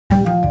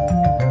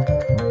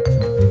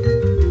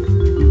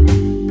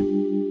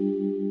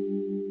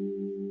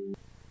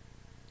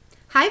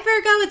Hi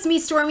Virgo, it's me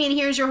Stormie and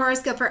here's your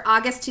horoscope for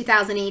August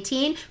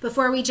 2018.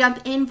 Before we jump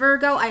in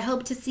Virgo, I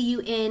hope to see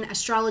you in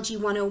Astrology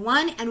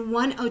 101 and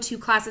 102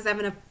 classes. I'm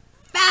having a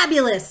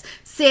fabulous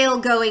sale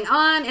going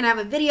on and I have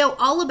a video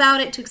all about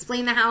it to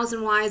explain the hows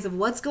and whys of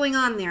what's going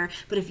on there.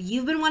 But if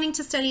you've been wanting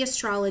to study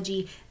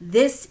astrology,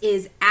 this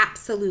is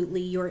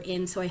absolutely your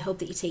in, so I hope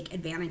that you take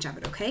advantage of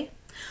it, okay?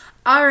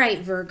 All right,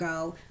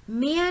 Virgo,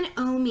 man,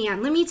 oh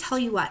man, let me tell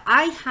you what,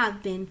 I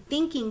have been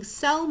thinking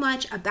so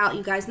much about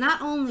you guys,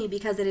 not only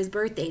because it is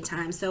birthday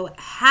time, so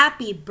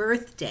happy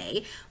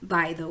birthday,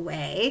 by the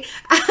way,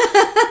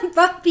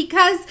 but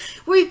because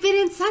we've been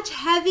in such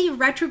heavy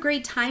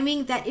retrograde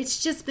timing that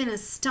it's just been a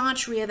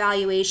staunch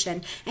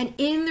reevaluation. And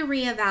in the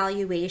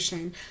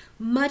reevaluation,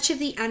 much of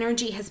the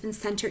energy has been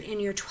centered in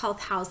your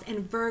 12th house.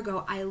 And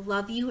Virgo, I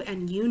love you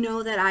and you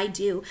know that I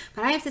do.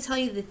 But I have to tell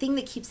you, the thing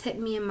that keeps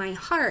hitting me in my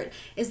heart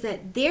is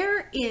that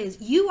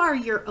you are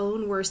your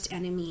own worst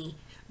enemy.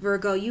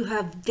 Virgo, you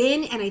have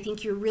been, and I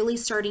think you're really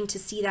starting to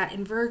see that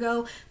in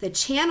Virgo. The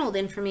channeled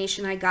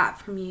information I got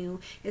from you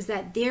is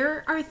that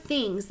there are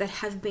things that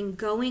have been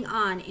going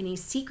on in a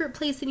secret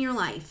place in your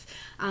life,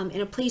 in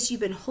a place you've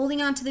been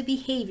holding on to the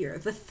behavior,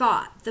 the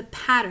thought, the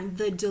pattern,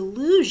 the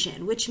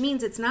delusion, which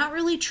means it's not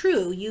really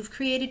true. You've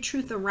created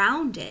truth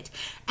around it.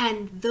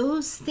 And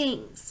those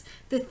things,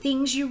 the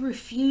things you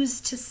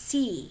refuse to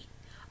see,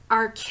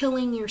 are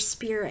killing your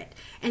spirit.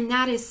 And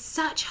that is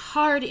such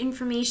hard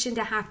information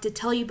to have to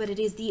tell you, but it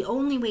is the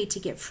only way to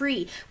get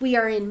free. We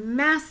are in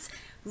mass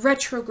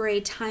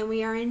retrograde time.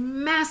 We are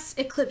in mass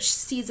eclipse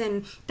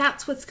season.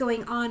 That's what's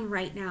going on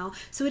right now.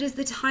 So it is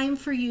the time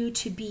for you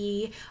to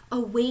be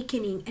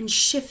awakening and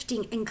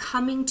shifting and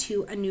coming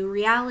to a new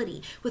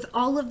reality. With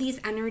all of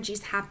these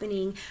energies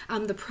happening,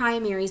 the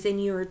primaries in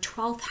your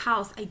 12th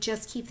house, I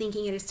just keep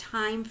thinking it is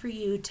time for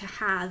you to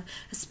have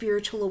a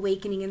spiritual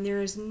awakening, and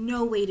there is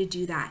no way to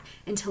do that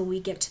until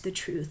we get to the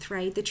truth,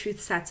 right? The truth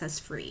sets us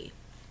free.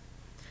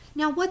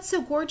 Now, what's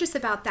so gorgeous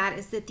about that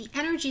is that the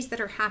energies that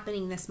are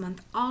happening this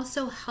month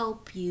also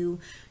help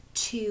you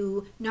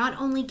to not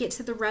only get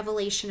to the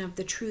revelation of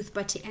the truth,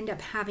 but to end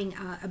up having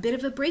a bit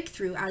of a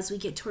breakthrough as we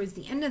get towards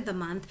the end of the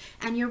month,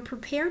 and you're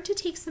prepared to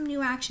take some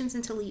new actions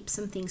and to leap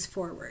some things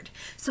forward.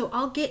 So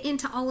I'll get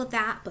into all of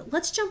that, but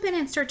let's jump in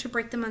and start to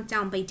break the month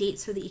down by date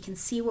so that you can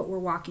see what we're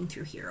walking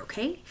through here,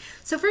 okay?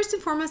 So first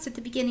and foremost, at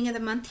the beginning of the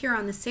month here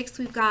on the 6th,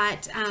 we've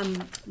got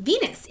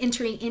Venus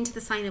entering into the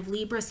sign of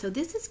Libra. So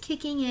this is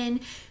kicking in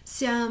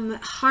some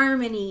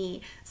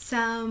harmony,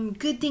 some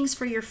good things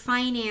for your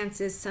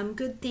finances, some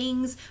good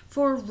things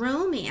for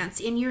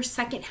romance in your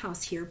 2nd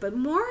house here. But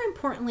more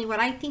importantly, what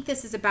I think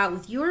this is about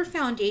with your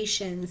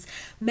foundations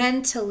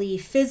mentally,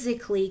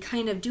 physically,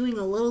 kind of doing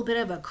a little bit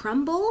of a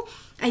crumble,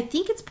 I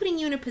think it's putting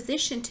you in a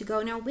position to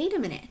go, now wait a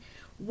minute.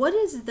 What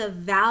is the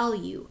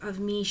value of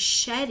me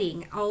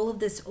shedding all of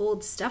this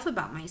old stuff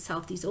about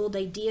myself, these old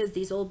ideas,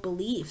 these old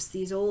beliefs,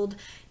 these old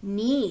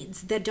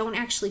needs that don't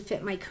actually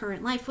fit my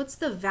current life? What's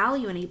the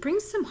value? And it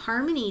brings some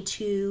harmony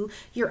to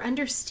your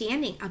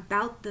understanding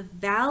about the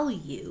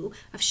value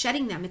of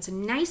shedding them. It's a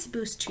nice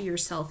boost to your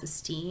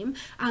self-esteem.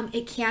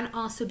 It can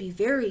also be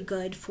very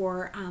good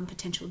for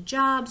potential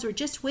jobs or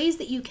just ways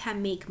that you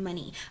can make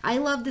money. I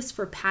love this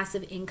for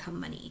passive income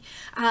money.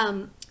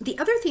 The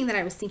other thing that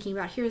I was thinking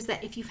about here is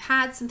that if you've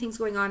had some things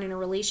going on in a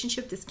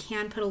relationship, this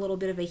can put a little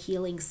bit of a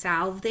healing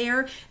salve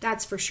there.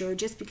 That's for sure,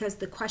 just because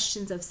the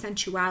questions of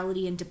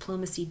sensuality and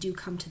diplomacy do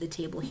come to the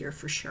table here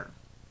for sure.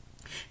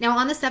 Now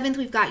on the 7th,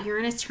 we've got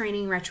Uranus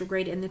turning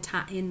retrograde in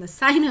the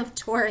sign of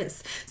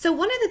Taurus. So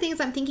one of the things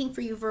I'm thinking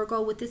for you,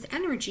 Virgo, with this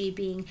energy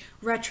being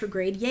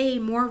retrograde, yay,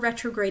 more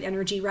retrograde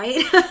energy, right?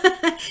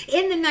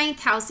 In the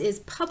 9th house is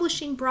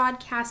publishing,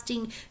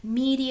 broadcasting,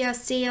 media,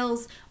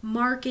 sales,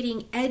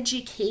 marketing,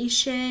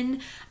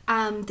 education.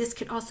 This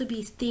could also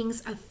be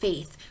things of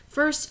faith.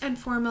 First and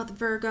foremost,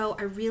 Virgo,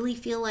 I really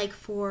feel like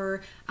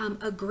for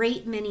a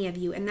great many of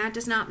you, and that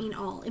does not mean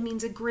all, it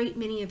means a great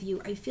many of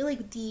you, I feel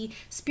like the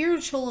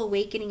spiritual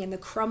awakening and the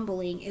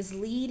crumbling is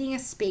leading a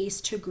space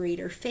to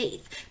greater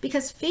faith.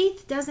 Because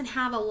faith doesn't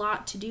have a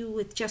lot to do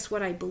with just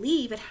what I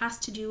believe, it has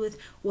to do with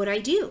what I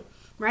do.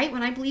 Right?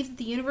 When I believe that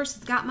the universe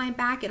has got my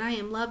back and I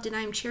am loved and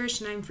I am cherished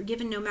and I am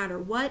forgiven no matter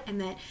what,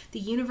 and that the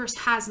universe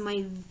has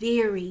my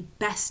very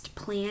best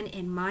plan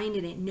in mind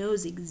and it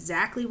knows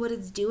exactly what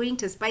it's doing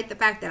despite the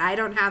fact that I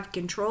don't have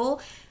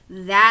control,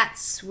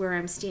 that's where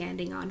I'm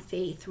standing on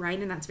faith, right?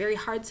 And that's very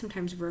hard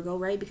sometimes, Virgo,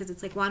 right? Because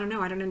it's like, well, I don't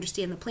know. I don't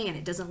understand the plan.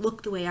 It doesn't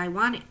look the way I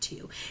want it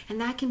to. And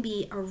that can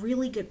be a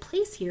really good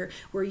place here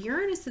where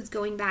Uranus is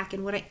going back.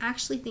 And what I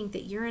actually think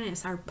that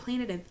Uranus, our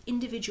planet of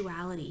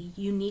individuality,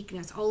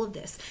 uniqueness, all of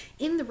this,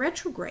 in the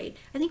retrograde,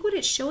 I think what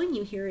it's showing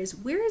you here is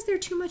where is there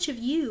too much of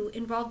you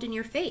involved in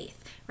your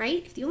faith,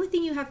 right? If the only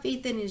thing you have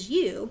faith in is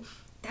you,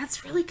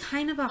 that's really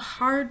kind of a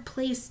hard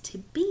place to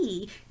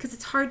be because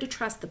it's hard to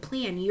trust the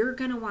plan. You're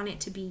going to want it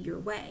to be your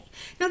way.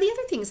 Now, the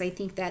other things I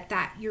think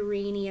that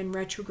Uranian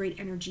retrograde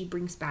energy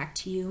brings back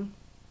to you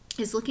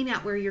is looking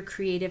at where your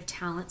creative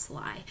talents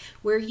lie,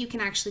 where you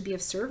can actually be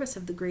of service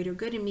of the greater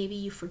good, and maybe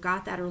you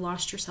forgot that or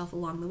lost yourself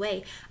along the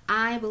way.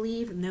 I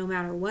believe no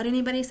matter what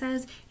anybody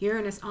says,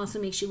 Uranus also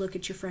makes you look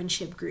at your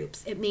friendship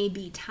groups. It may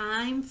be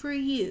time for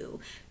you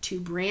to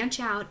branch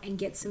out and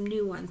get some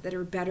new ones that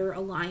are better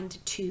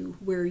aligned to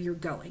where you're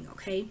going,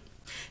 okay?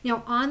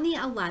 Now on the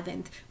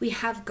 11th, we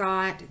have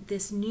got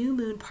this new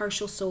moon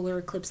partial solar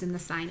eclipse in the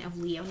sign of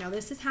Leo. Now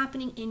this is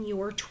happening in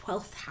your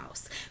 12th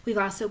house. We've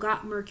also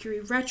got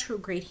Mercury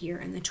retrograde here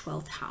in the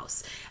 12th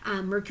house.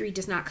 Mercury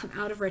does not come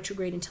out of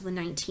retrograde until the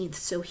 19th.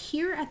 So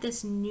here at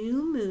this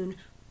new moon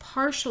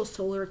partial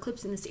solar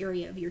eclipse in this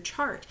area of your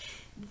chart,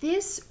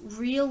 this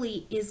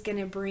really is going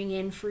to bring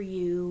in for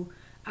you,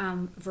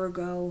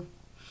 Virgo,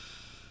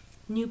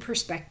 new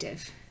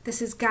perspective. This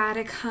has got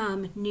to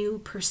come, new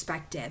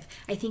perspective.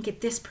 I think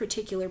at this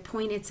particular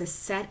point, it's a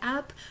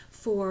setup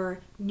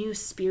for new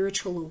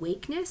spiritual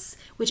awakeness,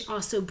 which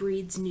also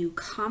breeds new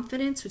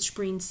confidence, which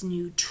brings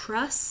new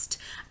trust.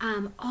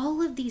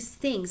 All of these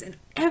things, and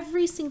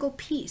every single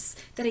piece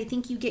that I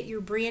think you get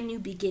your brand new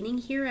beginning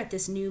here at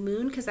this new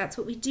moon, because that's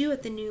what we do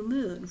at the new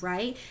moon,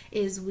 right?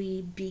 Is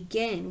we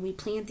begin, we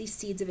plant these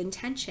seeds of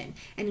intention.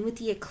 And with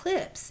the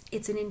eclipse,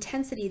 it's an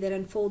intensity that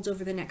unfolds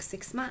over the next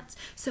 6 months.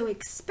 So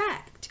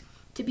expect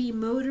to be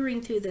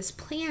motoring through this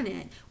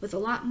planet with a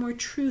lot more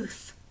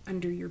truth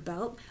under your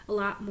belt, a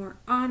lot more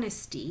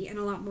honesty, and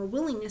a lot more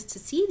willingness to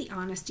see the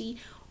honesty,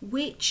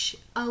 which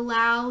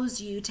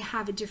allows you to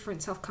have a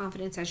different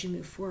self-confidence as you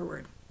move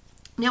forward.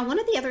 Now, one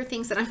of the other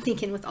things that I'm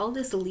thinking with all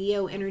this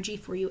Leo energy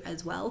for you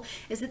as well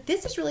is that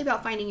this is really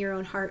about finding your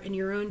own heart and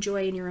your own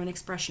joy and your own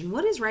expression.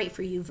 What is right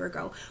for you,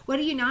 Virgo? What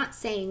are you not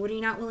saying? What are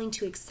you not willing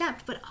to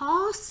accept? But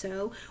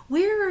also,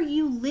 where are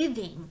you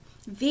living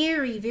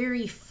very,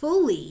 very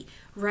fully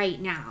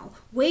right now?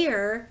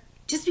 Where,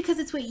 just because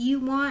it's what you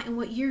want and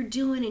what you're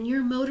doing and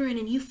you're motoring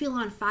and you feel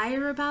on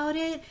fire about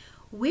it,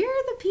 where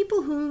are the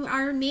people who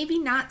are maybe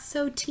not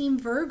so team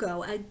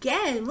Virgo?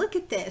 Again, look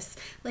at this.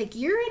 Like,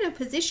 you're in a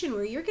position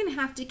where you're going to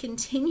have to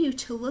continue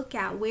to look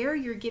at where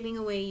you're giving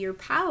away your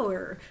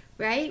power,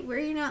 right? Where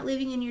you're not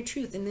living in your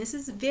truth. And this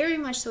is very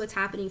much so what's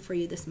happening for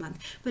you this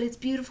month. But it's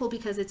beautiful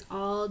because it's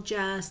all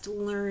just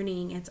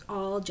learning. It's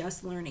all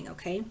just learning,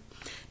 okay?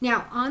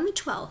 Now, on the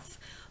 12th,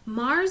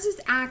 Mars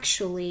is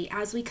actually,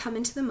 as we come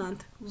into the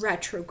month,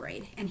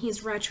 retrograde, and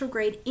he's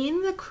retrograde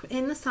in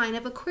the sign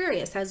of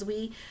Aquarius as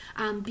we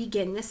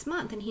begin this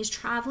month, and he's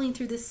traveling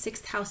through this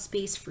 6th house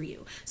space for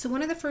you. So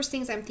one of the first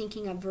things I'm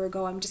thinking of,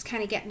 Virgo, I'm just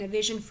kind of getting a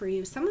vision for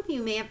you. Some of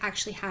you may have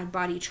actually had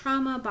body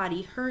trauma,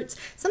 body hurts,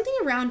 something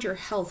around your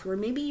health where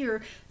maybe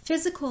your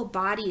physical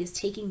body is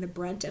taking the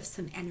brunt of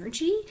some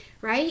energy,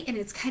 right? And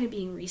it's kind of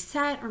being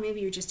reset, or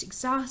maybe you're just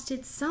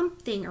exhausted,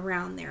 something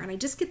around there. And I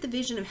just get the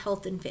vision of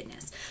health and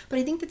fitness. But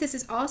I think that this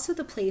is also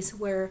the place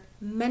where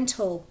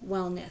mental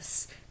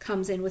wellness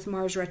comes in with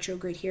Mars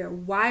retrograde here.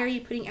 Why are you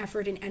putting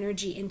effort and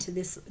energy into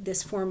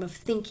this form of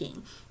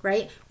thinking,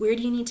 right? Where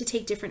do you need to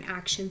take different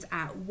actions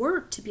at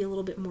work to be a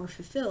little bit more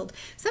fulfilled?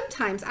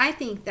 Sometimes I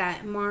think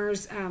that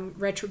Mars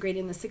retrograde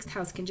in the 6th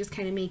house can just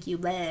kind of make you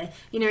bleh.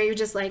 You know, you're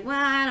just like,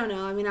 well, I don't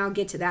know. I mean, I'll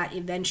get to that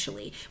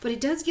eventually. But it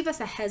does give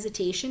us a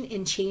hesitation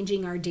in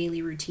changing our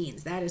daily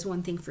routines. That is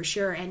one thing for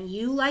sure. And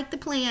you like the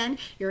plan.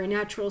 You're a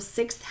natural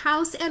 6th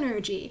house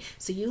energy.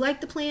 So you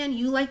like the plan,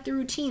 you like the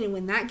routine. And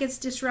when that gets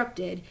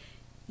disrupted,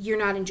 you're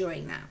not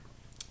enjoying that.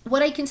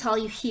 What I can tell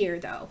you here,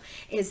 though,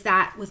 is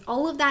that with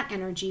all of that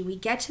energy, we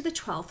get to the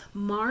 12th,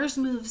 Mars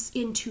moves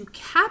into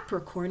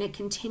Capricorn. It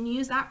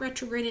continues that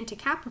retrograde into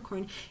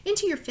Capricorn,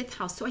 into your 5th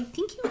house. So I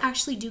think you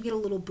actually do get a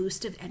little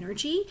boost of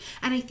energy.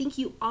 And I think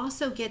you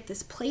also get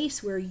this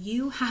place where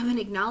you have an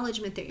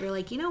acknowledgement that you're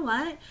like, you know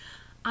what?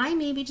 I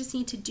maybe just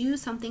need to do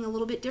something a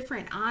little bit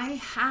different. I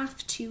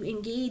have to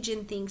engage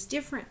in things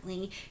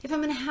differently if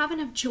I'm going to have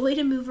enough joy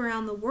to move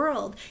around the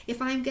world,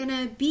 if I'm going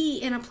to be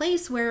in a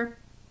place where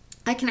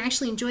I can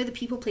actually enjoy the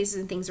people, places,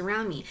 and things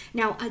around me.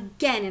 Now,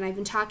 again, and I've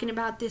been talking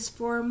about this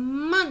for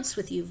months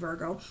with you,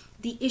 Virgo,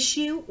 the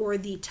issue or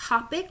the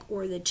topic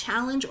or the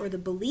challenge or the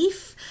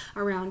belief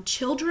around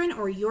children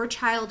or your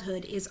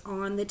childhood is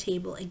on the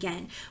table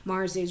again.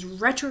 Mars is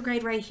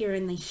retrograde right here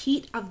in the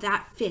heat of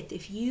that 5th.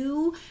 If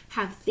you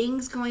have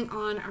things going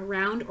on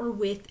around or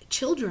with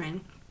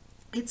children,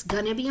 it's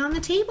gonna be on the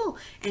table.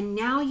 And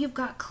now you've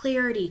got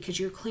clarity because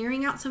you're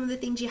clearing out some of the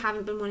things you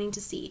haven't been wanting to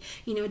see.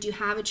 You know, do you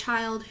have a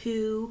child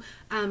who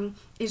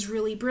is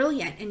really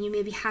brilliant and you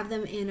maybe have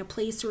them in a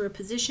place or a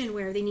position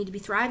where they need to be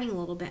thriving a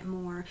little bit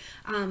more?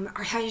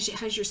 Or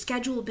has your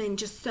schedule been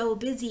just so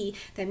busy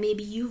that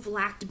maybe you've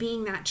lacked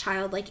being that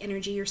childlike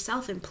energy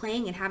yourself and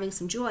playing and having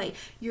some joy?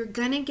 You're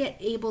gonna get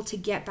able to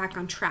get back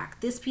on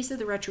track. This piece of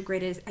the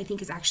retrograde I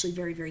think is actually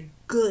very, very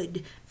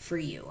good for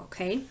you,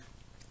 okay?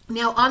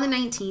 Now, on the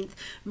 19th,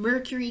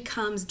 Mercury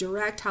comes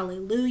direct,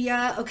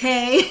 hallelujah,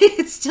 okay?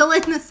 It's still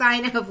in the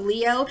sign of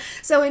Leo.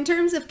 So in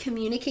terms of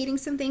communicating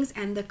some things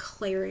and the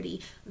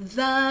clarity,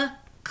 Virgo,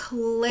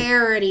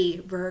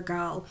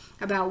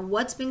 about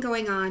what's been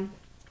going on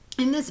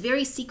in this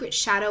very secret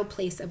shadow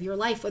place of your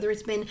life, whether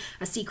it's been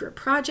a secret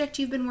project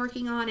you've been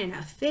working on, an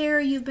affair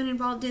you've been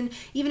involved in,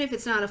 even if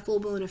it's not a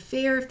full-blown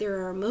affair, if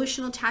there are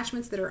emotional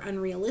attachments that are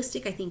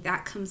unrealistic, I think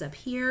that comes up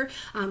here.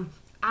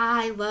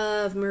 I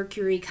love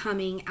Mercury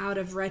coming out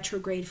of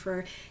retrograde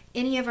for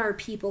any of our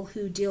people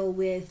who deal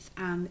with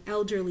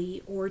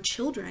elderly or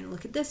children.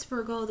 Look at this,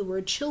 Virgo. The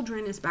word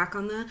children is back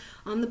on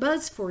the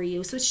buzz for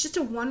you. So it's just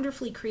a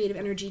wonderfully creative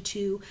energy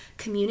to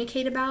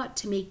communicate about,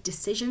 to make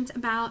decisions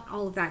about,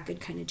 all of that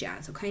good kind of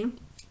jazz, okay?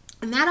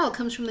 And that all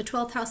comes from the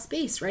 12th house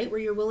space, right? Where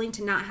you're willing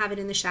to not have it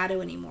in the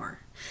shadow anymore.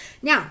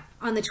 Now,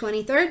 on the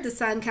 23rd, the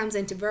sun comes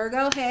into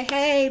Virgo. Hey,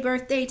 hey,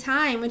 birthday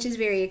time, which is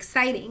very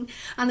exciting.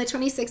 On the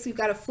 26th, we've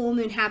got a full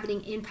moon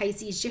happening in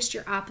Pisces, just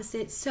your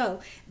opposite. So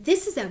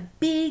this is a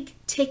big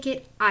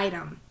ticket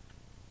item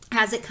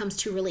as it comes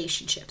to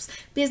relationships,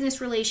 business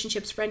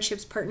relationships,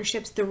 friendships,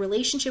 partnerships, the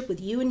relationship with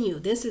you and you.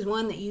 This is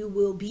one that you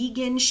will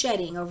begin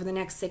shedding over the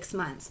next 6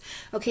 months.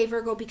 Okay,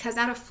 Virgo, because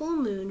at a full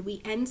moon, we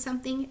end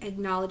something,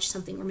 acknowledge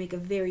something, or make a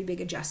very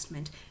big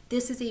adjustment.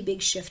 This is a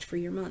big shift for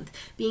your month.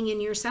 Being in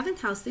your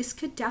 7th house, this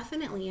could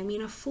definitely,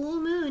 a full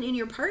moon in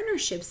your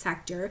partnership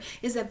sector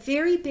is a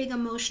very big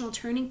emotional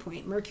turning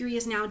point. Mercury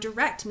is now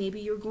direct. Maybe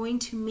you're going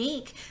to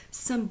make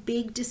some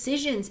big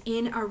decisions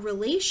in a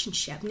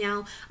relationship.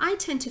 Now, I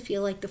tend to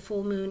feel like the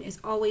full moon is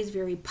always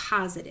very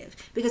positive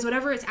because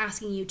whatever it's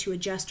asking you to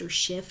adjust or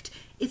shift,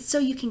 it's so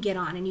you can get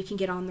on and you can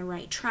get on the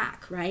right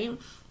track, right?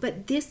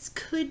 But this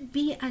could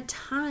be a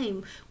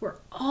time where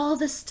all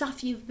the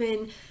stuff you've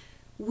been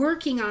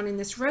working on in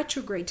this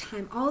retrograde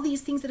time, all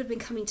these things that have been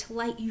coming to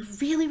light, you're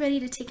really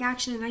ready to take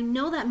action. And I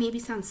know that maybe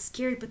sounds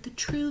scary, but the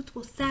truth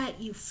will set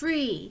you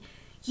free.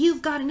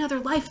 You've got another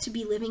life to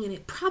be living, and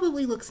it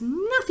probably looks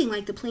nothing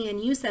like the plan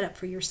you set up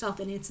for yourself,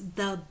 and it's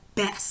the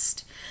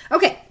best.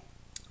 Okay.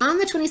 On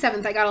the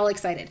 27th, I got all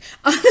excited.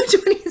 On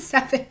the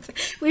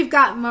 27th, we've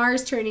got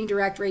Mars turning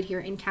direct right here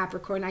in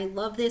Capricorn. I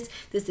love this.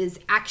 This is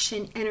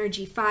action,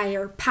 energy,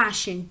 fire,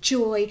 passion,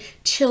 joy,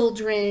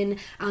 children,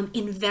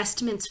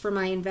 investments for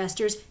my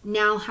investors.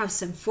 Now have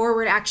some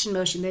forward action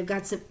motion. They've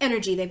got some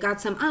energy. They've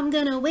got some I'm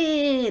gonna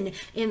win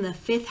in the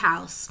 5th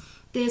house.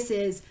 This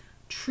is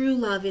true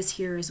love is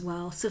here as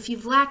well. So if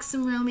you've lacked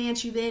some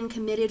romance, you've been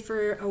committed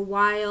for a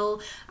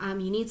while,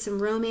 you need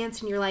some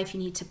romance in your life, you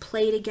need to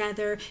play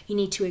together, you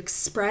need to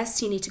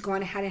express, you need to go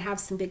on ahead and have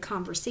some big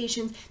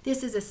conversations.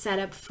 This is a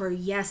setup for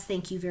yes,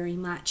 thank you very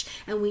much.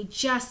 And we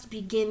just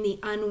begin the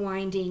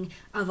unwinding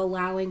of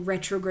allowing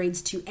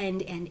retrogrades to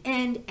end and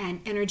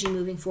energy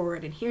moving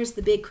forward. And here's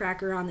the big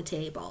cracker on the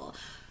table.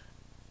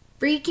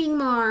 Freaking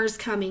Mars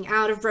coming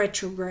out of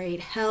retrograde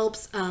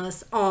helps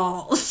us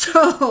all.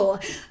 So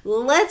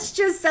let's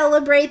just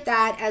celebrate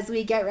that as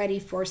we get ready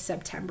for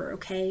September,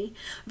 okay?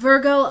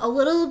 Virgo, a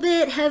little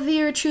bit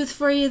heavier truth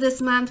for you this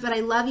month, but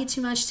I love you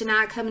too much to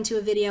not come into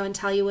a video and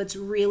tell you what's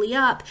really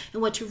up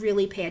and what to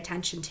really pay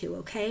attention to,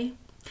 okay?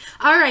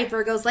 All right,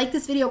 Virgos, like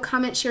this video,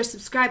 comment, share,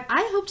 subscribe.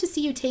 I hope to see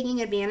you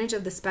taking advantage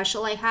of the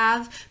special I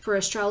have for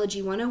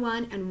Astrology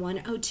 101 and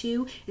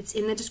 102. It's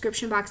in the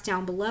description box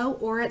down below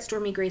or at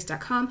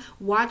stormiegrace.com.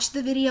 Watch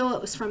the video.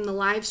 It was from the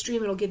live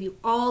stream. It'll give you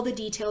all the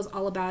details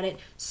all about it.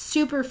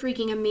 Super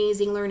freaking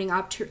amazing learning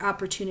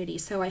opportunity.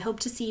 So I hope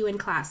to see you in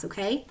class,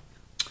 okay?